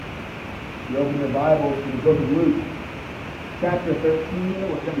You open your Bibles to the book of Luke, chapter 13. We're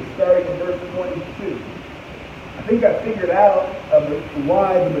going to be starting in verse 22. I think I figured out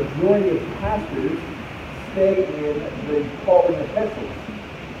why the majority of pastors stay in the Pauline epistles.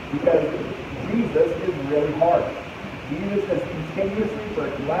 Because Jesus is really hard. Jesus has continuously, for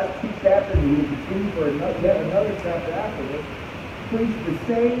the last two chapters, and he will continue for yet another chapter after this, preached the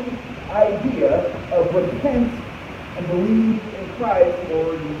same idea of repent and believe in Christ,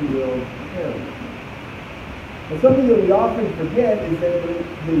 or you will perish. But something that we often forget is that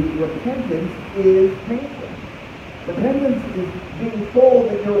the repentance is painful. Repentance is being told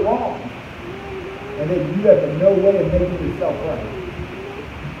that you're wrong and that you have no way of making yourself right.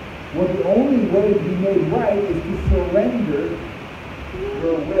 Well, the only way to be made right is to surrender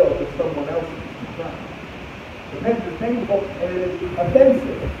your will to someone else's concern. Repentance is painful and it is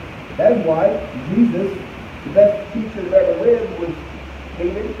offensive. That is why Jesus, the best teacher that ever lived, was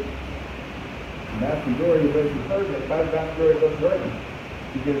hated. The vast majority of those who heard it, by the vast majority of those who heard it,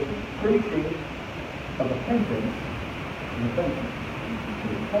 because preaching of repentance is offensive.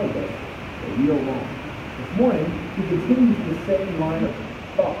 It tells us that we are wrong. This morning, he continues the same line of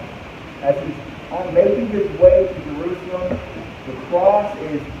thought. As he's on making his way to Jerusalem, the cross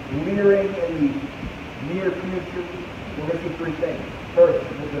is leering in the near future. We're going to see three things. First,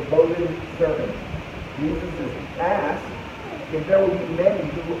 the devoted servant. Jesus is asked if there will be many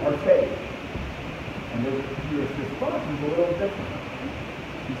who are saved. And his response is a little different.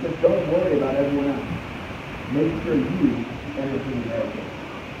 He says, don't worry about everyone else. Make sure you enter through the narrow gate.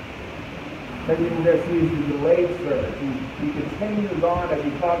 Second thing we're going to see is the delayed servant. He continues on as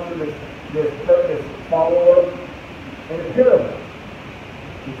he talks to this follower in a parable.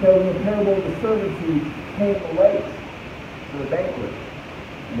 He tells him a parable of the servants who came late to the banquet.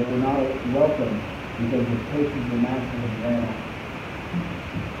 And they were not welcome because the places the master had ran out.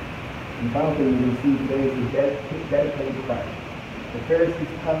 And the final thing we're going to see today is the dedicated Christ. The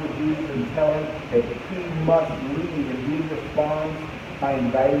Pharisees come to Jesus and tell him that he must leave, and Jesus responds by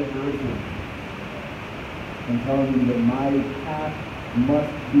inviting Jerusalem and telling him that my path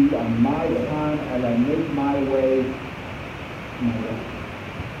must be on my time as I make my way to my way.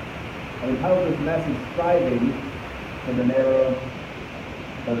 I entitled this message, Striving for the Narrow.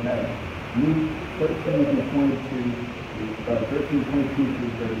 Luke 13:22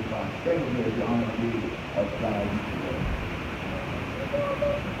 through 35. Stand with me as you honor the read of God's word.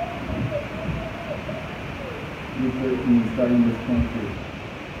 Luke 13, starting verse 22.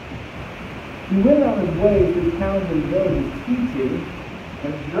 He went on his way through towns and villages, teaching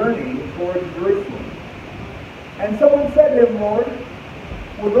and journeying towards Jerusalem. And someone said to him, Lord,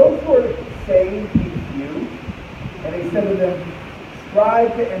 will those who are saved be few? And he said to them,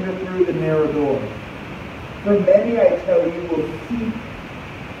 strive to enter through the narrow door. For many, I tell you, will seek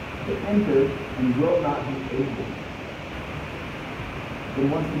to enter and will not be able. Then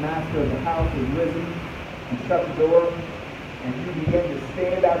once the master of the house has risen and shut the door, and you begin to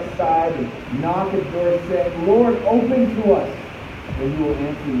stand outside and knock at the door, saying, Lord, open to us. Then he will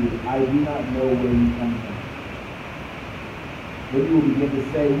answer you, I do not know where you come from. Then you will begin to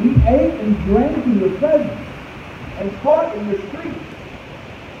say, we ate and drank in your presence, and taught in your streets.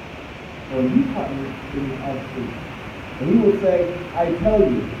 Or you taught in our streets. And he will say, I tell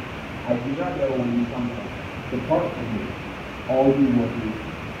you, I do not know where you come from. Depart from me, all you workers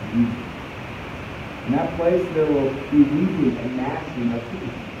of evil. In that place there will be weeping and gnashing of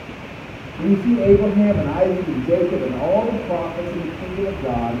teeth. When you see Abraham and Isaac and Jacob and all the prophets in the kingdom of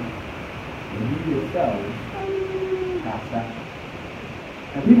God, and you yourselves pass out.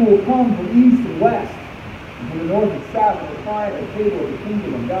 And people will come from east and west, and from the north and south, and recline at the table of the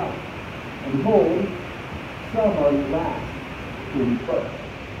kingdom of God. And behold, some are last who will be first,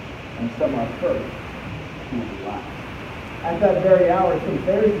 and some are first who will be last. At that very hour, some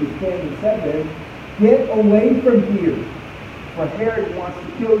Pharisees came and said to him, get away from here, for Herod wants to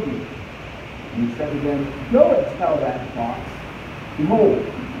kill you. And he said to them, go and tell that fox, behold,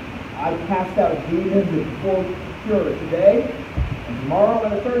 I cast out demons in full cure today, and tomorrow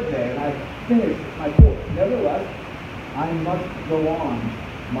and the third day, and I finished my course. Nevertheless, I must go on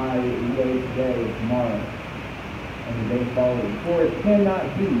my way today and tomorrow and the day following. For it cannot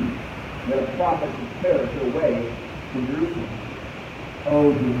be that a prophet should perish away from Jerusalem. Oh,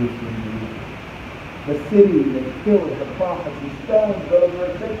 Jerusalem, Jerusalem, the city that kills the prophets and stones those who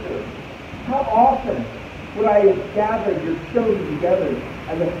are sent to it. How often would I have gathered your children together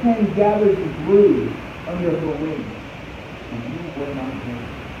as a hen gathers the brood under her wings, and you would not hear?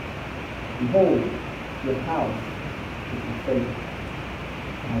 Behold, your house is forsaken.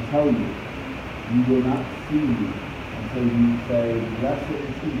 And I tell you, you will not see me until you say, blessed is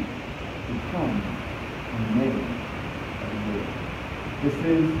he to come in the name of the Lord. This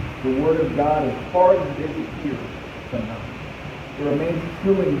is the word of God as far as it is here tonight. It remains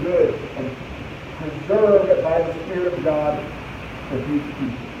true and good and preserved by the Spirit of God for His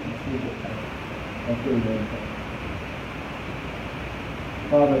people. That's really very important.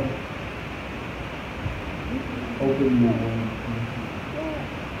 Father, open your word.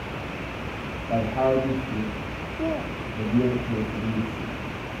 By the power of your Spirit, reveal it to us in this.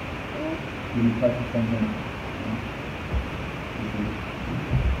 Will you touch us on them?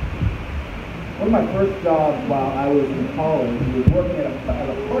 One of my first jobs while I was in college was working as a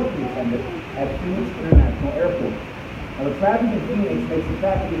parking attendant at Phoenix International Airport. Now the traffic in Phoenix makes the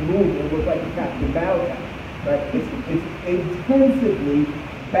traffic in Louisville look like the traffic in Battletown. Right? It's intensively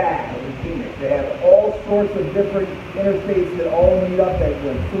bad in Phoenix. They have all sorts of different interstates that all meet up at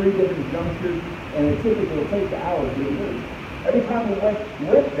like 3 different junctures, and it typically will take hours to move. Every time we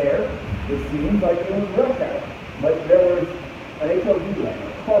went there, it seems like it was rush hour. But there was an HOV lane,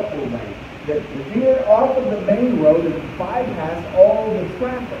 a carpool lane, that veered off of the main road and bypassed all the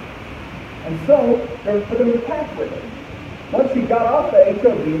traffic. And so, there was a pathway there. Once you got off the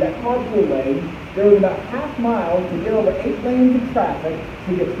HOV, that carpool lane, there was about half mile to get over 8 lanes of traffic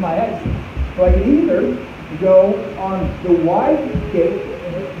to get to my exit. So I could either go on the wide gate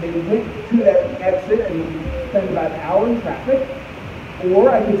that went to that exit and spend about an hour in traffic,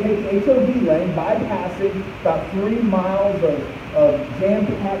 or I could take the HOV lane, bypassing about 3 miles of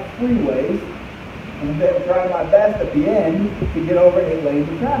jam-packed freeways, and then try my best at the end to get over 8 lanes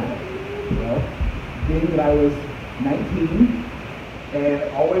of traffic. Well, being that I was 19 and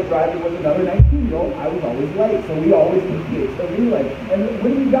always driving with another 19-year-old, I was always late. So we always took the HOV lane. And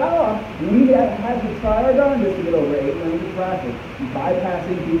when we got off, we had to try our darndest to get over 8 lanes of traffic,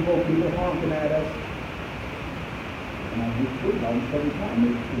 bypassing people honking at us. And I was doing almost every time.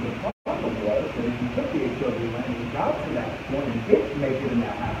 The problem was that if you took the HOV lane and you got to that point and didn't make it in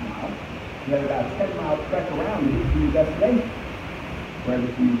that half mile, you had about a 10-mile trek around to get to your destination. Whereas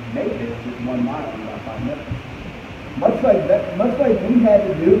if you made it, it's just 1 mile in about 5 minutes. Much like we had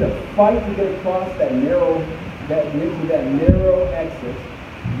to do to fight to get across that narrow exit,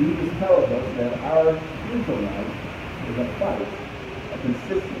 Jesus tells us that our spiritual life is a fight, a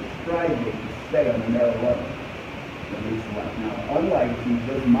consistent striving to stay on the narrow level. Now, unlike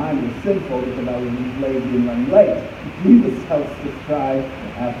Jesus, mine was sinful because I was lazy and running late. Jesus helps to strive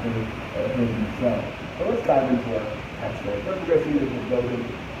after himself. So let's dive into our text today. First, we're going to see this devoted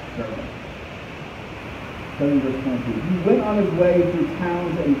sermon. Starting verse 22. He went on his way through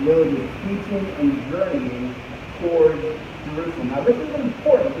towns and villages, teaching and journeying towards Jerusalem. Now, this is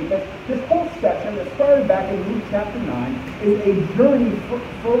important because this whole section that started back in Luke chapter 9 is a journey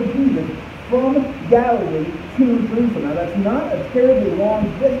for Jesus from Galilee to Jerusalem. Now, that's not a terribly long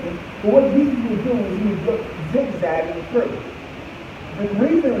distance, but what Jesus was doing is he was zigzagging through. The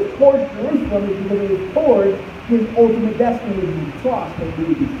reason it was towards Jerusalem is because it was towards his ultimate destiny, which was the cross, that he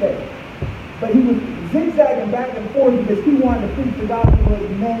would be saved. But he was zigzagging back and forth because he wanted to preach the gospel to as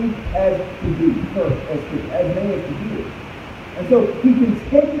many as could be heard, as many as could hear it. And so he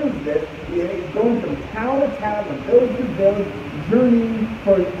continues this, going from town to town, from village to village, journeying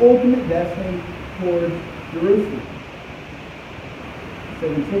for his ultimate destiny towards Jerusalem. So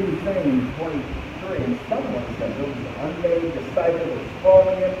he continues saying in 23, and someone said there was an unmade disciple that was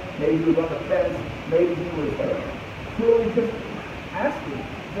following him. Maybe he was on the fence. Maybe he was truly just asking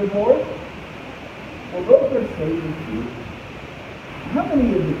the Lord, well, those are saving you. How many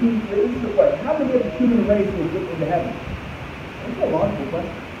of the human race will get into heaven? That's a logical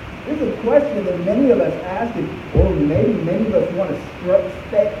question. It's a question that many of us ask, or maybe many of us want to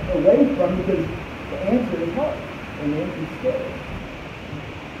stay away from because the answer is hard and the answer is scary.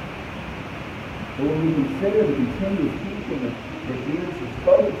 But when we consider the continuous teaching that Jesus is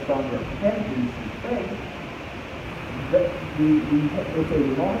focused on repentance and faith, it's a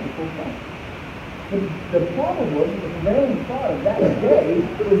logical question. The problem was that the prevailing thought of that day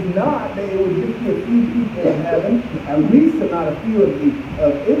was not that it would just be a few people in heaven, at least not a few of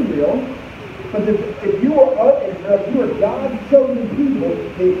Israel, but that if you are of Israel, if you are God's chosen people,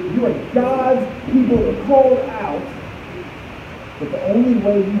 if you are God's people that are called out, but the only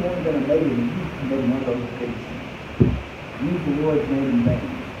way you weren't going to make it is you committed one of those big sins. Use the Lord's name in vain.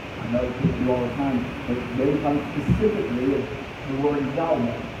 I know people do all the time, but they come specifically as the word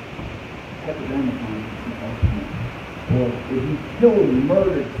Yahweh. Or if you killed and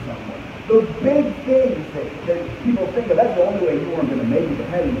murdered someone. Those big things that people think of, that's the only way you weren't going to make it to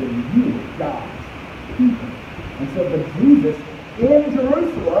heaven, because you were God's people. And so, but Jesus, in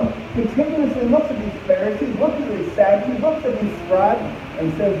Jerusalem, continuously looks at these Pharisees, looks at these Sadducees, looks at these scribes, and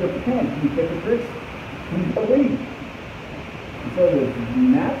says repent, you hypocrites, and believe. And so the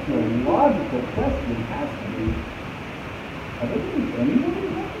natural, logical question has to be, are there going to be anyone in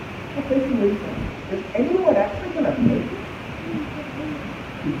heaven? That's basically what he's saying. Is anyone actually going to make it?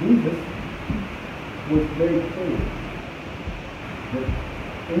 Jesus was very clear that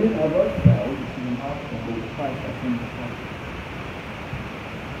in and of ourselves, it's impossible, but with Christ, I think it's possible.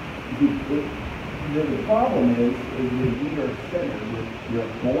 The problem is that we are sinners.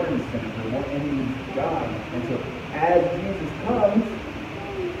 We're born sinners. We're born enemies of God. And so as Jesus comes,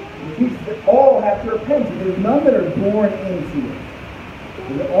 he teaches that all have to repent. There's none that are born into it.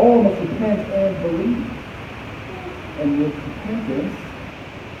 They all must repent and believe. And with repentance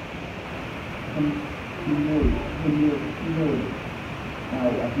comes humility. Now,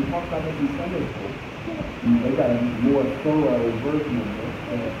 as we talked about this in Sunday school, they got a more thorough version of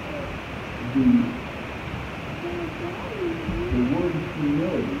this. The word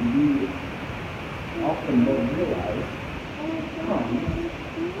humility, we often don't realize, comes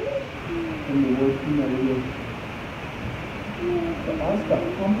from the word humility. For us to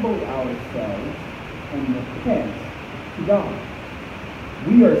humble ourselves and repent to God.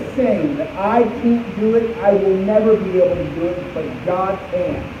 We are saying that I can't do it, I will never be able to do it, but God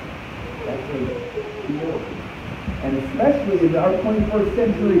can. That's humility. And especially in our 21st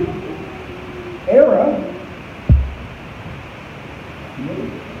century era,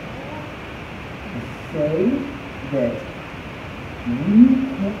 humility. To say that we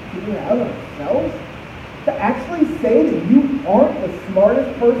can't figure it out ourselves, to actually say that you aren't the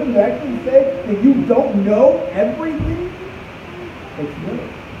smartest person, to actually say that you don't know everything, it's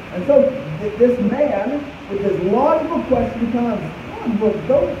humility. And so this man, with his logical question, comes, well,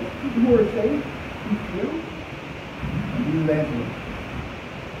 those who are saved, you feel? And Jesus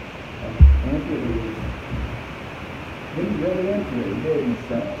answered it. Didn't really answer it. He did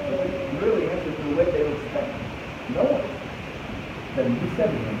himself. But he really answered it the way they were expecting. No one. But he said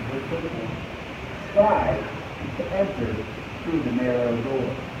to him, verse 34, strive to enter through the narrow door.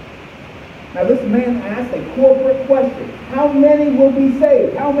 Now this man asked a corporate question. How many will be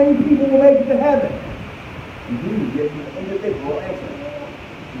saved? How many people will make it to heaven? And Jesus gives an individual answer.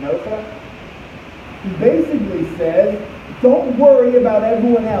 You notice that? He basically says, don't worry about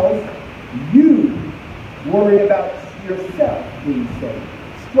everyone else. You worry about yourself being saved.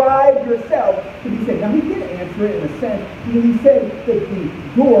 Strive yourself to be saved. Now he did answer it in a sense because he said that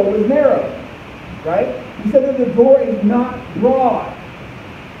the door was narrow. Right? He said that the door is not broad.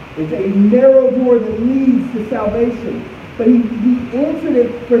 It's a narrow door that leads to salvation. But he answered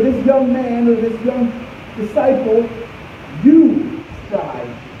it for this young man or this young disciple. You strive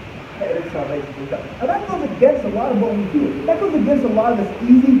to enter salvation for God. Now that goes against a lot of what we do. That goes against a lot of this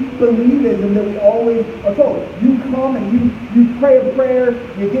easy believism that we always are told. You come and you pray a prayer,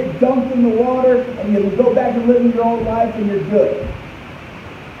 you get dunked in the water, and you go back and live your own life and you're good.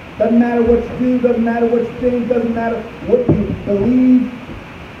 Doesn't matter what you do, doesn't matter what you think, doesn't matter what you believe.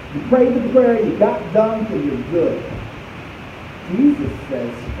 You prayed the prayer, you got dunked, and you're good. Jesus says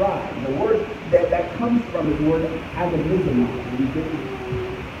strive. The word that comes from his word agonism.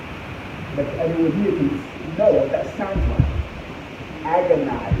 But everyone here can know what that sounds like.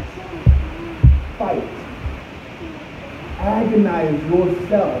 Agonize. Fight. Agonize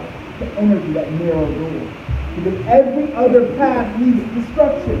yourself to enter that narrow door. Because every other path leads to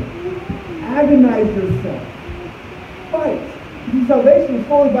destruction. Agonize yourself. Fight. Salvation is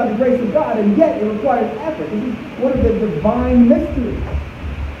fully by the grace of God, and yet it requires effort. This is one of the divine mysteries.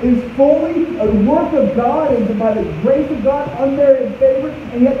 It is fully a work of God, and by the grace of God, unmerited favor,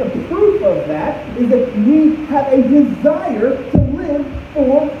 and yet the proof of that is that we have a desire to live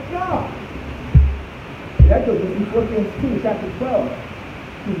for God. That goes into Philippians 2, chapter 12.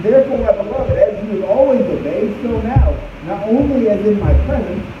 Therefore, my beloved, as you have always obeyed, so now, not only as in my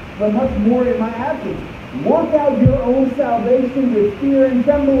presence, but much more in my absence. Work out your own salvation with fear and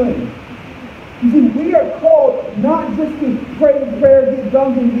trembling. You see, we are called not just to pray the prayer, get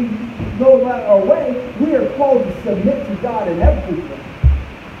dunked, and go about our way. We are called to submit to God in everything.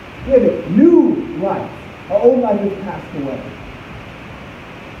 We have a new life. Our old life has passed away.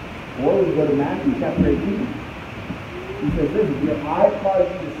 Or we go to Matthew chapter 18. He says this, if your eye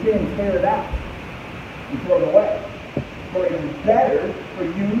causes you to sin, tear it out and throw it away. For it is better for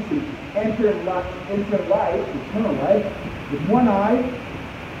you to enter life, eternal life, with one eye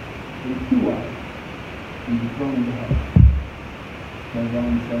than two eyes, and be thrown into hell. As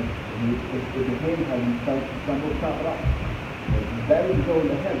Ellen said, if the hand hasn't stumbled, chop it off. It's better to go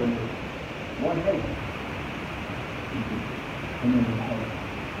into heaven with one hand and then to hell.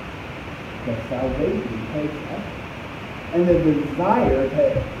 Because salvation takes effort. and the desire to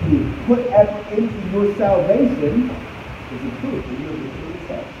put effort into your salvation is the truth that you're being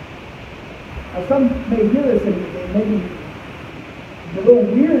saved. Now some may hear this and it may be a little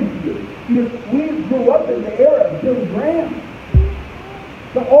weird to you, because we grew up in the era of Billy Graham.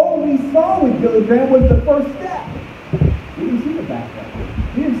 But all we saw with Billy Graham was the first step. We didn't see the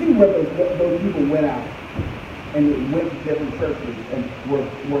background. We didn't see where those people went out and went to different churches and were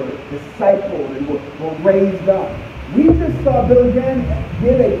discipled and were raised up. We just saw Billy Graham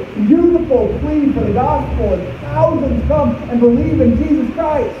give a beautiful plea for the gospel, and thousands come and believe in Jesus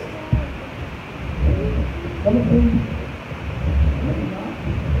Christ. Some of them, maybe not,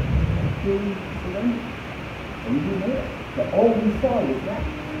 truly surrender. And we do know. But all we saw was that.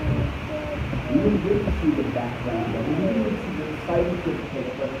 We didn't get to see the background of it. We didn't get to see the discipleship take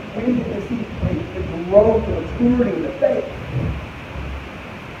place. We didn't get to see the growth and maturity in the faith.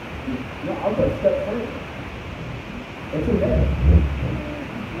 No, I'll go a step further. It's a myth.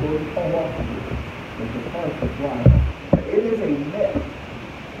 Or we call off of it. It's a part of life. But it is a myth.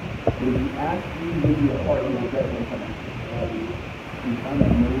 If you ask you to be a part of the judgment coming, you find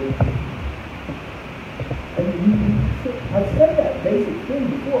out no way. I've said that basic thing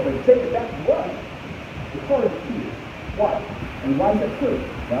before, but take it back to what? It's hard to see. Why? And why is that true?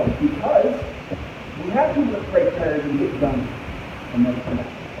 Well, because we have people that pray prayers and get done and never come back.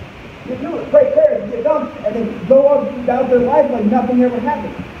 You do it, pray prayers and get done, and then go on about their life like nothing ever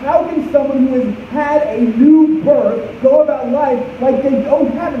happened. How can someone who has had a new birth go about life like they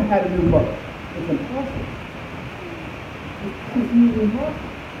haven't had a new birth? It's impossible. It's usually impossible.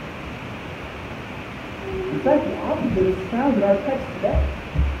 In fact, the opposite is found in our text today.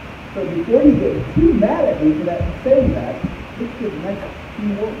 So before you get too mad at me for that saying that, let's get the next few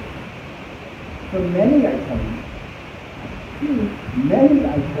words. For many, I tell you, many, I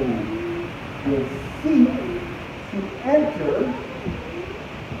tell you, will seek to enter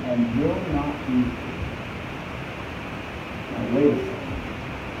and will not be. Now wait a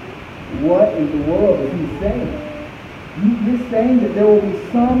second. What in the world is he saying? He's saying that there will be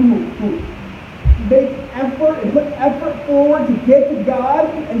some who make effort and put effort forward to get to God,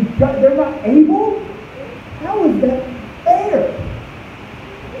 and they're not able? How is that fair?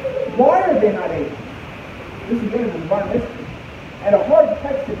 Why are they not able? This again is environmental. And a hard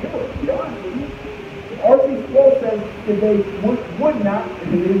text to deal with, to be honest with you. R.C. Sproul says that they would not,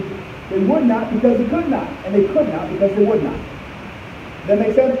 they would not because they could not, and they could not because they would not. Does that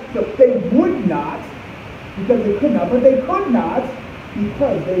make sense? So they would not because they could not, but they could not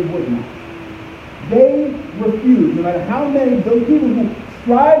because they would not. They refuse. No matter how many of those people who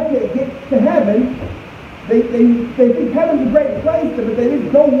strive to get to heaven, they think heaven's a great place, but they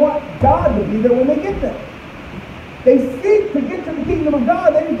just don't want God to be there when they get there. They seek to get to the kingdom of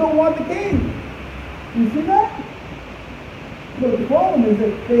God, they just don't want the king. You see that? So the problem is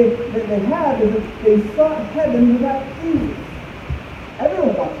that they sought heaven without Jesus.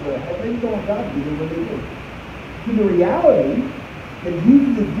 Everyone wants to go to heaven, they just don't want God to be there when they do. So the reality that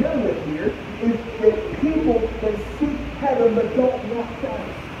Jesus is dealing with here is that people that seek heaven but don't want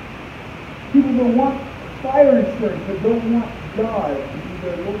Christ. People that want fire insurance but don't want God to be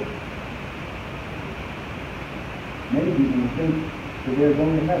their Lord. Many people think that they're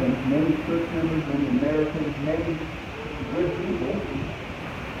going to heaven. Many church members, many Americans, many good people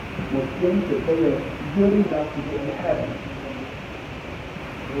will think that they are good enough to get to heaven.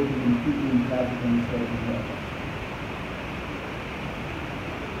 Those have been keeping track of themselves as well.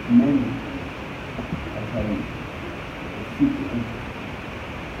 Many are telling the secret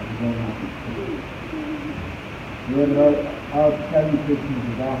of going out to church. Remember, our presentation of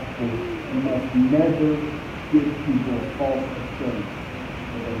the gospel must never give people a false assurance.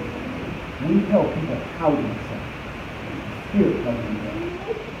 We tell people how to be saved. The Spirit tells them that.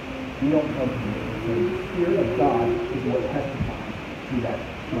 We don't tell people that. The Spirit of God is what testifies to that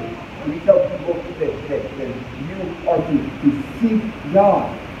truth. We tell people that you are to seek God.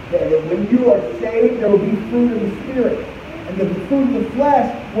 That when you are saved, there will be fruit of the Spirit. And the fruit of the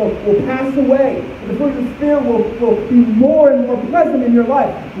flesh will pass away. And the fruit of the Spirit will be more and more present in your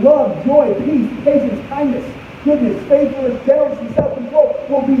life. Love, joy, peace, patience, kindness, goodness, faithfulness, gentleness, and self-control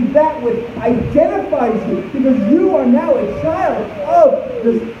will be that which identifies you, because you are now a child of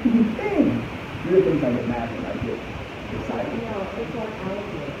the King. You're the things I get mad when I get excited. No, it's like Albert.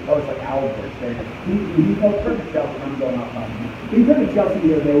 Oh, it's like Albert. He told Chelsea when I'm going out talking. He turned to Chelsea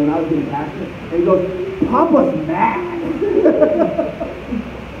the other day when I was getting passionate, and he goes, "Papa's mad."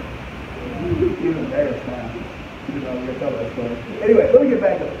 He's embarrassed now. We're going to tell that story. Anyway, let me get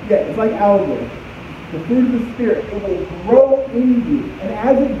back to it. Yeah, it's like Albert. the fruit of the Spirit, it will grow in you. And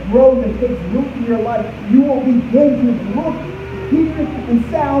as it grows and takes root in your life, you will begin to look, hear, and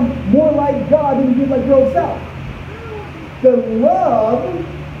sound more like God than you did like your old self. The love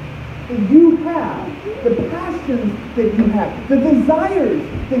that you have, the passions that you have, the desires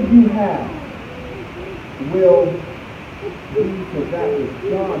that you have will lead to that which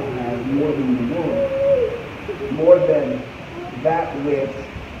God has more than the world, more than that which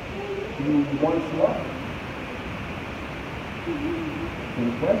you once loved. So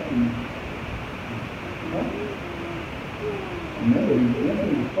the question is, remember, the answer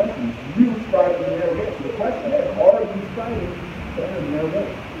to the question is, you strive to narrow gate. So the question is, are you striving to enter the narrow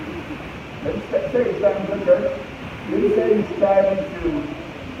gate? Let's say you're striving to church. You didn't say you're striving to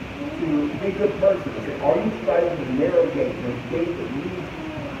be a good person. Say, are you striving to the narrow gate, the gate that leads to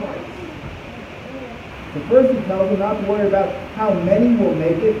Christ? So first he tells them not to worry about how many will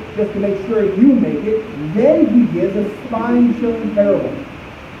make it, just to make sure you make it. Then he gives a spine-chilling parable.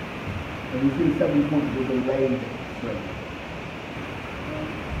 And you see the 7 points of the delayed straight.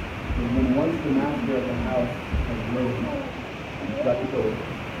 And when once the master of the house has risen and shut the door,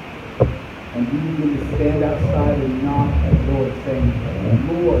 and he begins to stand outside and knock at the door, saying,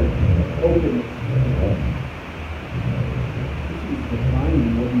 Lord, open it. This is defining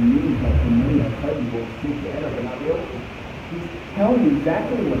what he means by for many are present will seek to enter but not be able to. He's telling you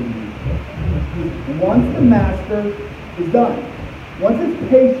exactly what he means. Once the master is done, once his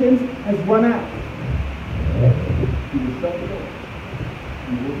patience has run out, he will shut the door.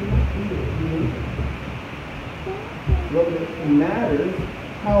 He will not be able to. Well, it matters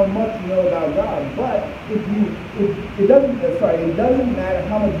how much you know about God, but it doesn't matter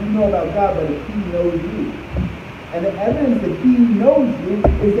how much you know about God, but if he knows you. And the evidence that he knows you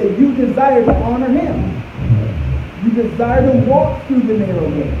is that you desire to honor him. You desire to walk through the narrow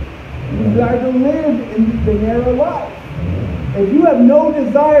gate. You desire to live in the narrow life. If you have no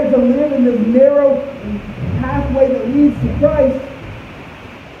desire to live in this narrow pathway that leads to Christ,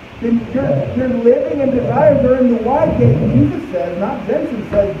 then your living and desires are in the wide gate. Jesus says, not Jensen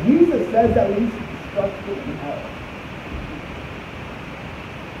says, Jesus says that leads to destruction and hell.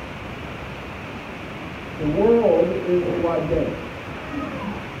 The world is a wide gate.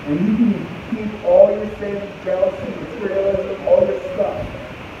 And you can keep all your sins, jealousy, materialism, all your stuff.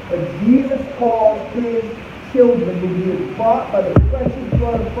 But Jesus calls his children who he has bought by the precious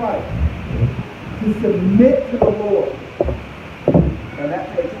blood of Christ to submit to the Lord. And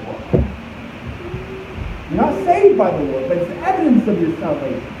that takes work. You're not saved by the Lord, but it's evidence of your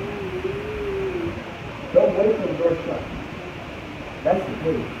salvation. Don't wait till the door's shut. That's the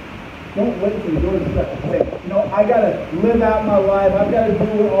key. Don't wait till the door's shut and say, I got to live out my life. I've got to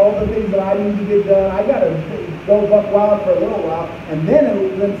do all the things that I need to get done. I got to go buck wild for a little while. And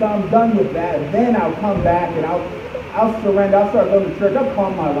then once I'm done with that, then I'll come back and I'll surrender. I'll start going to church. I'll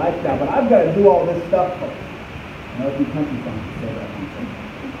calm my life down. But I've got to do all this stuff first. A few country songs to say that.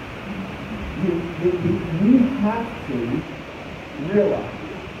 We have to realize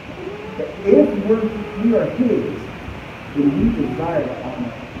that if we are his, then we desire to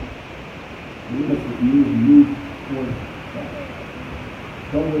honor him. We must move towards that.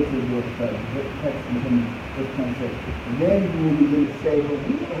 Don't wait till the door shut. Text him verse 26. Then you will begin to say, but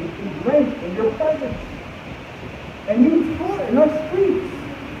we ate and drank in your presence. And you taught in our streets.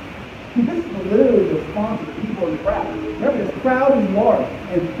 See, this is literally the response of the people in the crowd. Remember, this crowd is large,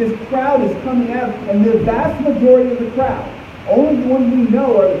 and this crowd is coming out, and the vast majority of the crowd, only the ones we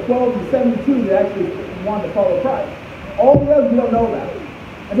know are the 12 to 72 that actually want to follow Christ. All the others we don't know about.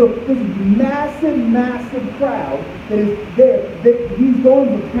 And so this massive, massive crowd that is there, that he's going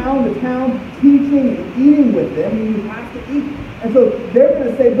from town to town, teaching and eating with them, and you have to eat. And so they're going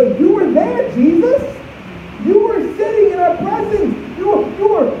to say, but you were there, Jesus. You were sitting in our presence. You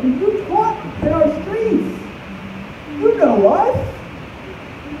taught in our streets. You know us.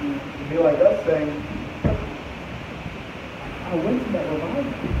 It'd be like us saying, I went to that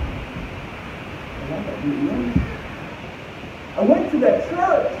revival. I went to that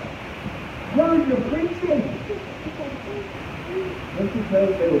church. Heard you preaching. Just because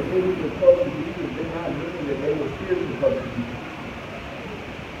they were physically close to Jesus did not mean that they were spiritually close to Jesus.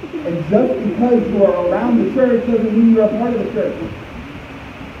 And just because you are around the church doesn't mean you're a part of the church.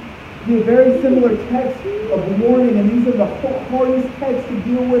 The very similar text of warning, and these are the hardest texts to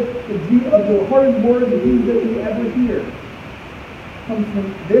deal with, the hardest words of Jesus that we ever hear. Comes from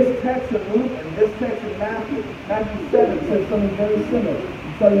this text of Luke and this text of Matthew. Matthew 7 says something very similar.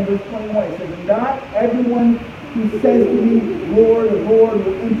 Starting in verse 21, it says, not everyone who says to me, Lord, Lord,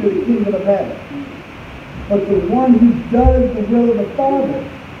 will enter the kingdom of heaven, but the one who does the will of the Father.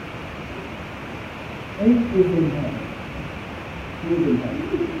 He is in heaven. He is in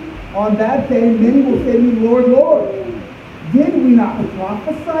heaven. On that day, many will say to me, Lord, Lord, did we not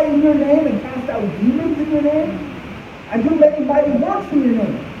prophesy in your name and cast out demons in your name? And do many mighty works in your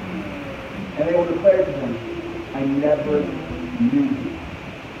name? And they will declare to them, I never knew you.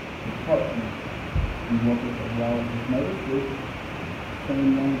 Depart from me. And workers of lawlessness. Notice this same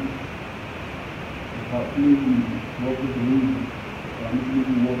language. Depart from me, workers of evil. I'm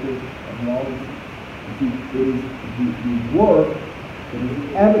using workers of lawlessness. You see, it is the work that is the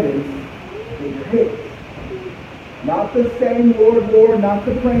evidence that you're hit. Not the saying, Lord, Lord, not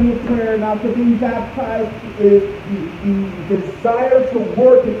the praying of prayer, not the being baptized. It is the desire to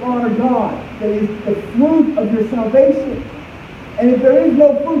work and honor God. That is the fruit of your salvation. And if there is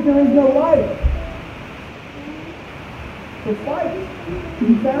no fruit, there is no life. So fight to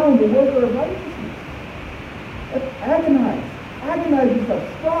be found the worker of righteousness. Agonize. Agonize yourself.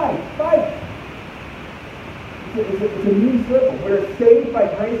 Strive. Fight. It's a new circle. We're saved by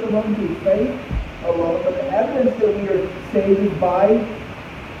grace alone through faith alone, but the evidence that we are saved is by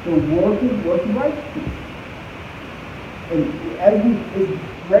the work of righteousness. And as we is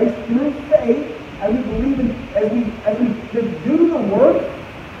grace through faith, as we believe in, as we just do the work,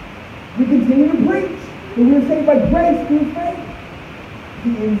 we continue to preach. So we are saved by grace through faith.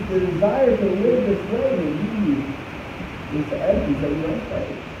 It is the desire to live this way in you is the evidence that you are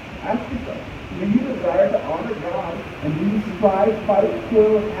saved. Ask yourself, do you desire to honor God, and do you strive, fight,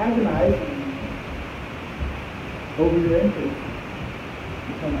 toil, and agonize over your interests?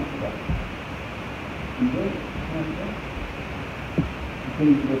 You cannot do that. You do it. You cannot do that.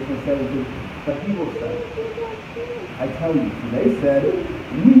 Continue verse 27. But he will say, I tell you, so they said,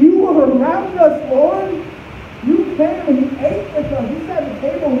 you were around us, Lord. You came and you ate with us. You sat at the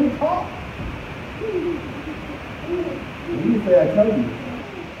table and we talked. And he will say, I tell you,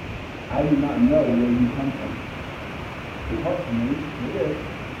 I do not know where you come from. Depart from me. It is.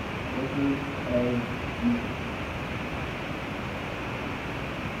 This is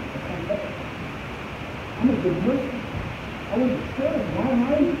I'm a good person. I went to church. Why am I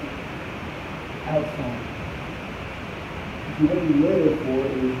outside? See, what you live for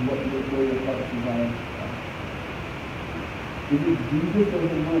is where your heart desires. Is it Jesus or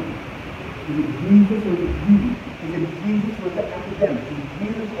is it money? Is it Jesus or is it you? Is it Jesus or is it academics? Is it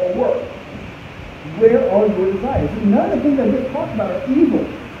Jesus or work? Where are your desires? See, none of the things I just talked about are evil.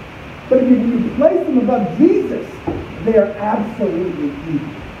 But if you place them above Jesus, they are absolutely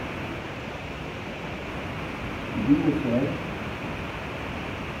evil. Jesus said,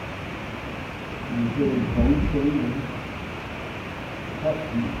 you hear his own children, touch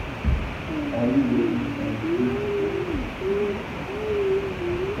me, all you do is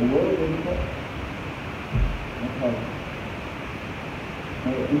the world is touch. That's how.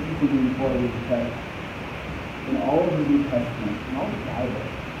 Now, the interesting part is that in all of the New Testament, in all the Bible,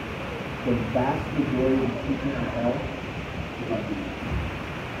 the vast majority of the people of hell is not Jesus.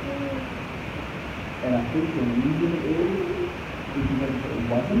 And I think the reason is because if it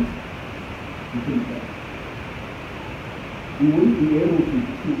wasn't, we couldn't go. We wouldn't be able to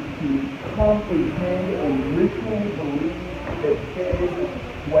comprehend and ritually believe that it is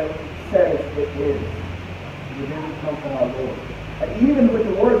what it says it is. It doesn't come from our Lord. And even with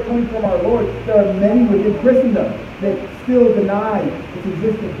the word coming from our Lord, there are many within Christendom that still deny its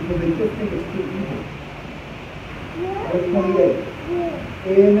existence because they just think it's too evil. Verse 28.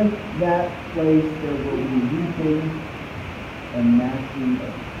 In that place there will be weeping and gnashing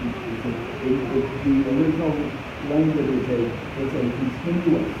of teeth. The original language is a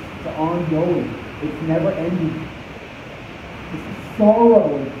continuous, it's ongoing, it's never ending. It's sorrow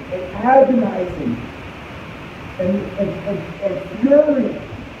and agonizing and fury.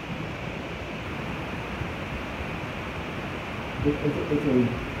 It's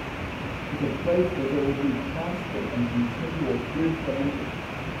a place where there will be constant and continual fear.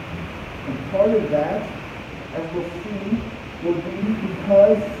 And part of that, as we'll see, will be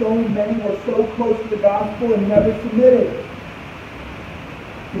because so many were so close to the gospel and never submitted.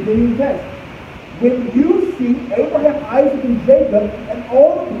 Continuing text. When you see Abraham, Isaac, and Jacob, and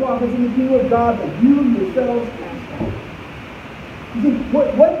all the prophets in the kingdom of God, that you yourselves cast out. You see, what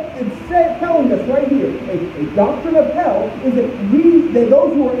it's telling us right here, a doctrine of hell, is that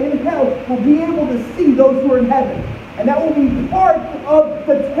those who are in hell will be able to see those who are in heaven. And that will be part of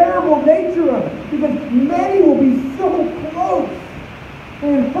the terrible nature of it. Because many will be so close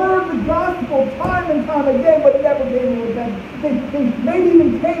and heard the gospel time and time again, but never came to repentance. They maybe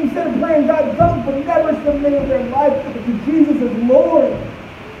even came, said a prayer, and got drunk, but never submitted their life to Jesus as Lord.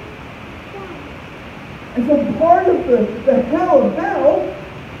 And so part of the hell of hell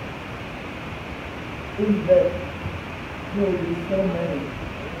is that there will be so many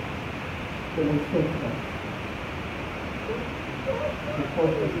that will still come.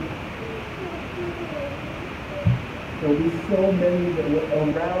 There will be so many that were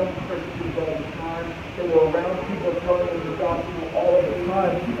around Christians all the time, that were around people telling them the gospel all the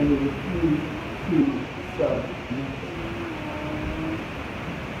time, and they refuse to submit.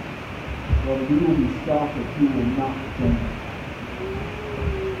 Well, we will be shocked if he will not join us.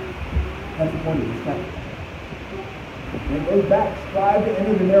 That's the point of this text. And it goes back, strive to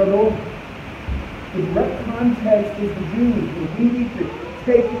enter the narrow door. The direct context is the Jews. And we need to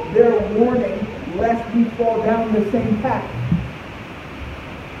take their warning lest we fall down the same path.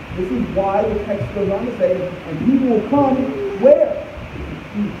 This is why the text goes on to say, and people will come where? To the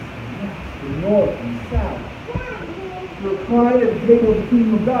east, west, the north, and south. To recline at the table of the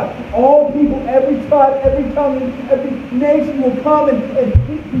kingdom of God. All people, every tribe, every tongue, every nation will come and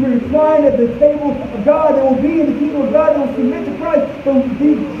recline at the table of God. They will be in the kingdom of God. They will submit to Christ. But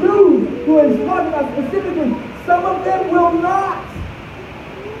the Jews, who is talking about specifically, some of them will not.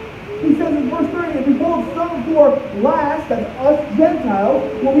 He says in verse 30, and behold, some who are last, that's us Gentiles,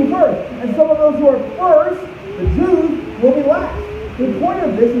 will be first. And some of those who are first, the Jews, will be last. The point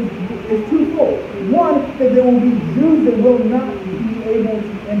of this is twofold. One, that there will be Jews that will not be able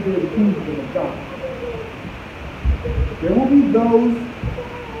to enter the kingdom of God. There will be those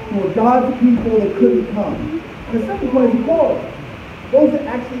who are God's people that couldn't come. And the second point is equality. Those that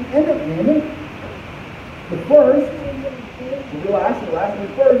actually end up in it, the first will be last, and the last will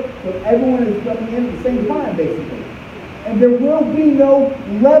be first, so everyone is coming in at the same time, basically. And there will be no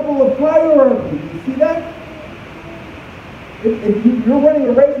level of hierarchy. You see that? If you're running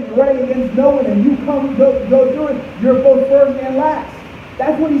a race and you're running against no one and you go through it, you're both first and last.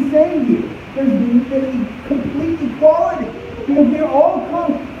 That's what he's saying here. There's complete equality. Because they all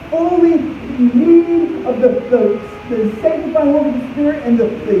come fully in need of the sanctifying work of the Spirit and the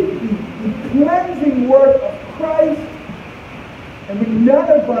cleansing work of Christ. And none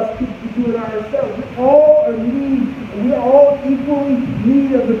of us can do it ourselves. We all are need. We all equally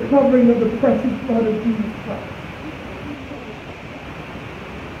need of the covering of the precious blood of Jesus Christ.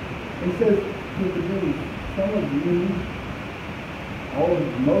 He says to the Jews, some of you,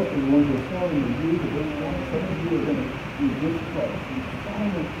 most of the ones who are following the Jews at this point, some of you are going to be displaced. You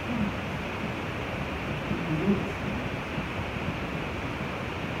follow Christ.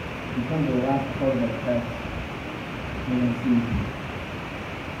 We come to the last part of that text. We're going to see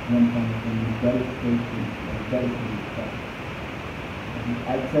one time from the dedication of dedicated Christ.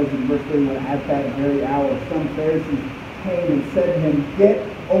 It says in verse 31, at that very hour, some Pharisees came and said to him, get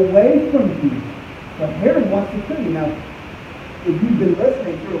away from Jesus. But Herod wants to kill you. Now, if you've been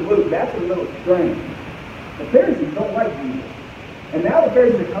listening through Luke, that's a little strange. The Pharisees don't like Jesus. And now the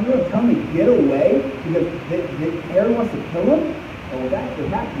Pharisees are coming and telling me, get away, because Herod wants to kill him? Well, what's actually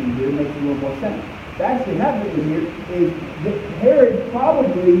happening here makes a little more sense. What's actually happening here is that Herod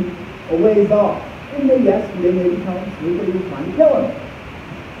probably a ways off. And they may be trying to sleep, or he was trying to kill him.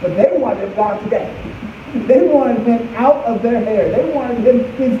 But they wanted him gone today. They wanted him out of their hair. They wanted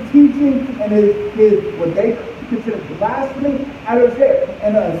his teaching and his what they consider blasphemy out of his hair.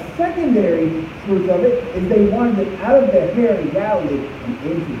 And a secondary truth of it is they wanted him out of their hair in Galilee and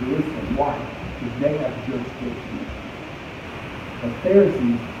into Jerusalem. Why? Because they have jurisdiction. The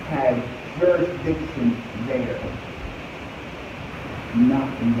Pharisees had jurisdiction there,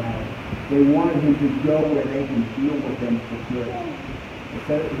 not in Galilee. They wanted him to go where they can deal with him for good.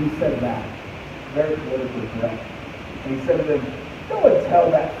 He said that. Very politically correct. And he said to them, go and tell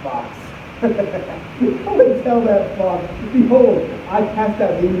that fox. Go and tell that fox, behold, I cast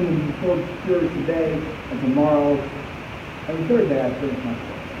out demons before fury today and tomorrow, and the third day I finish my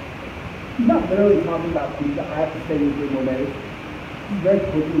course. He's not literally talking about things that I have to say in 3 more days. He's very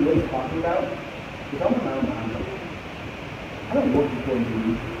quickly what he's talking about. Because I'm in my own mind. I don't work according to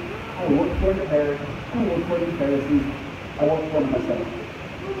you. I don't work according to Herod. I don't work according to Pharisees. I work according to myself.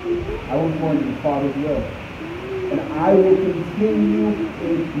 I will go into the Father's will. And I will continue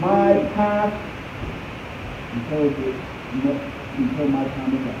in my path until my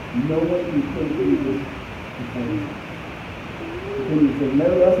time is up. No one can still do this before me. Continue to say,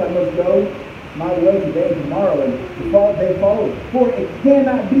 nevertheless I must go my way today and tomorrow, and they follow. For it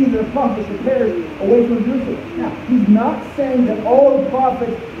cannot be that the prophets should perish away from Jerusalem. Now, he's not saying that all the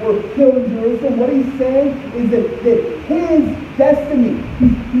prophets were killed in Jerusalem. What he's saying is that his destiny,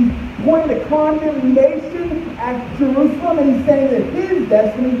 he's pointing to condemnation at Jerusalem, and he's saying that his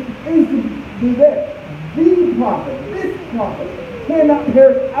destiny is to be there. The prophet, this prophet, cannot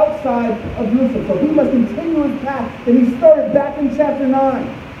perish outside of Jerusalem. So he must continue his path that he started back in chapter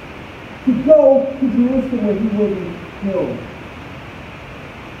 9. to go to Jerusalem where he will be killed.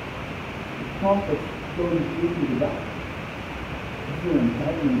 The prophets go to Jerusalem about this is an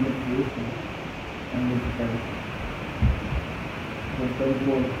indictment against Jerusalem and his faith. But those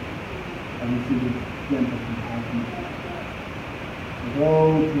Lord, and we see this gentle compassion.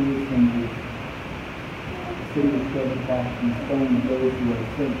 Go to Jerusalem, the city was filled with box and stone those who are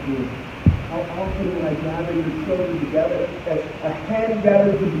sent to it. How often when I gather your children together, as a hen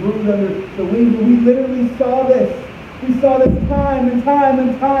gathers the brood under the wings, and we literally saw this. We saw this time and time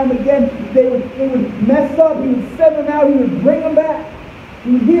and time again. They would mess up, he would send them out, he would bring them back.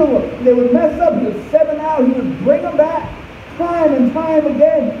 He would heal them. They would mess up, he would send them out, he would bring them back. Time and time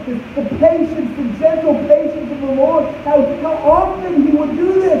again. The patience, the gentle patience of the Lord. How often he would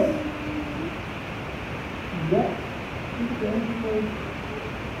do this. Yes.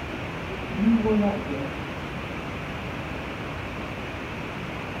 You were not there.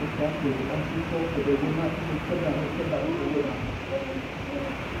 Exactly. As you told that they will not be put out,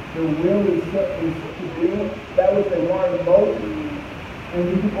 their will is to do that which they wanted Moses. And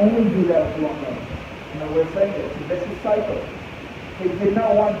you can only do that if you want Moses. You know, we're saying it's a vicious cycle. They did not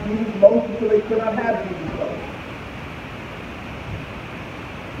want Jesus Moses until they could not have Jesus Moses.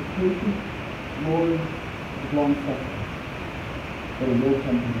 The patient Lord is long suffering, but it will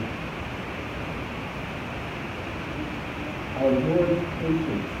come to you. Our Lord's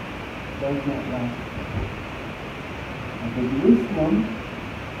patience does not last. And for Jerusalem,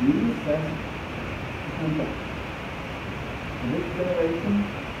 Jesus says to come back. For this generation,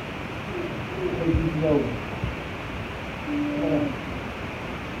 patience is over.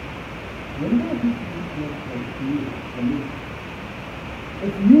 When will this be for you and me?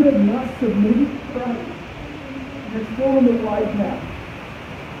 If you have not submitted to Christ, you're still on the right path.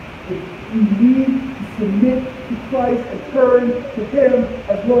 If you need to submit to Christ and turn to him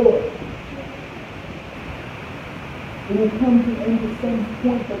as Lord, it will come to an end at some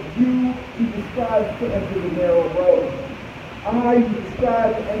point that you be described to enter the narrow road. I be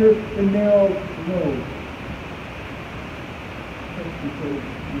described to enter the narrow road. Because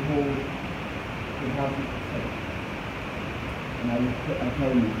behold, the house is safe. And I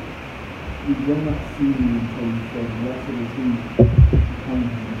tell you, you will not see me until you say, blessed is he who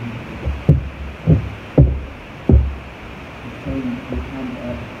comes in the name. The same will come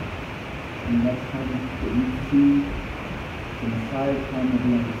up the next time that you see the Messiah come and be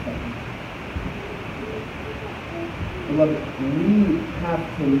on the second. Beloved, we have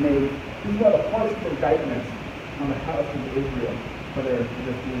to make, this is what a harsh indictment on the house of Israel for their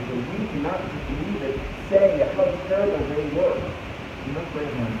doing. So we cannot just believe it, saying how terrible they were. You must bring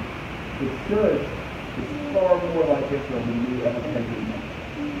him. The church is far more like Israel than we ever can be.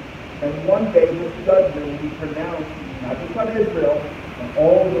 And one day this judgment will be pronounced not just on Israel, but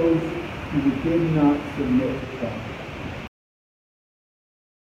all those who did not submit to God.